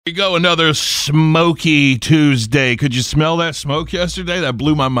Here you go, another smoky Tuesday. Could you smell that smoke yesterday? That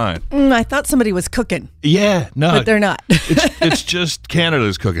blew my mind. I thought somebody was cooking. Yeah, no. But they're not. it's just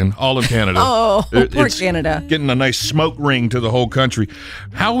Canada's cooking, all of Canada. Oh, poor It's Canada. Getting a nice smoke ring to the whole country.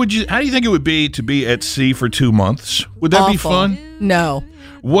 How do you think it would be to be at sea for 2 months? Would that be Awful. fun? No.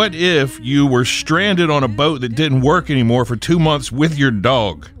 What if you were stranded on a boat that didn't work anymore for 2 months with your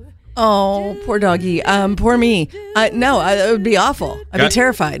dog? Oh, poor doggy. Poor me. No, it would be awful. I'd be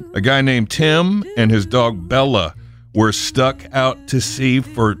terrified. A guy named Tim and his dog Bella were stuck out to sea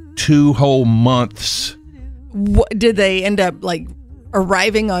for 2 whole months. Did they end up,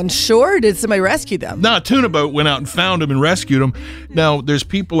 arriving on shore? Or did somebody rescue them? No, a tuna boat went out and found them and rescued them. Now, there's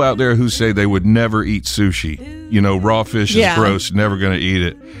people out there who say they would never eat sushi. You know, raw fish is gross, never going to eat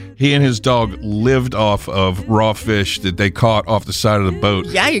it. He and his dog lived off of raw fish that they caught off the side of the boat.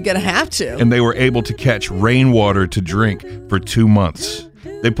 Yeah, you're going to have to. And they were able to catch rainwater to drink for 2 months.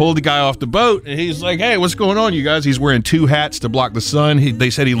 They pulled the guy off the boat, and he's like, hey, what's going on, you guys? He's wearing 2 hats to block the sun. They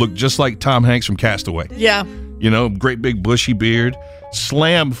said he looked just like Tom Hanks from Castaway. Yeah. You know, great big bushy beard,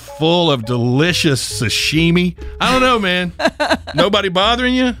 slam full of delicious sashimi. I don't know, man. Nobody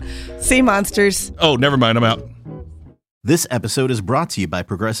bothering you? Sea monsters. Oh, never mind. I'm out. This episode is brought to you by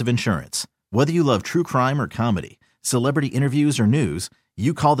Progressive Insurance. Whether you love true crime or comedy, celebrity interviews or news,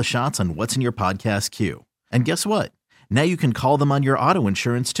 you call the shots on what's in your podcast queue. And guess what? Now you can call them on your auto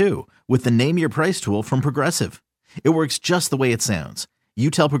insurance too with the Name Your Price tool from Progressive. It works just the way it sounds. You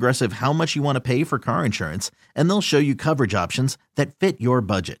tell Progressive how much you want to pay for car insurance, and they'll show you coverage options that fit your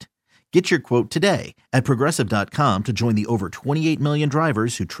budget. Get your quote today at Progressive.com to join the over 28 million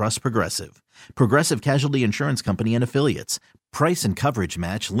drivers who trust Progressive. Progressive Casualty Insurance Company and Affiliates. Price and coverage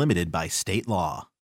match limited by state law.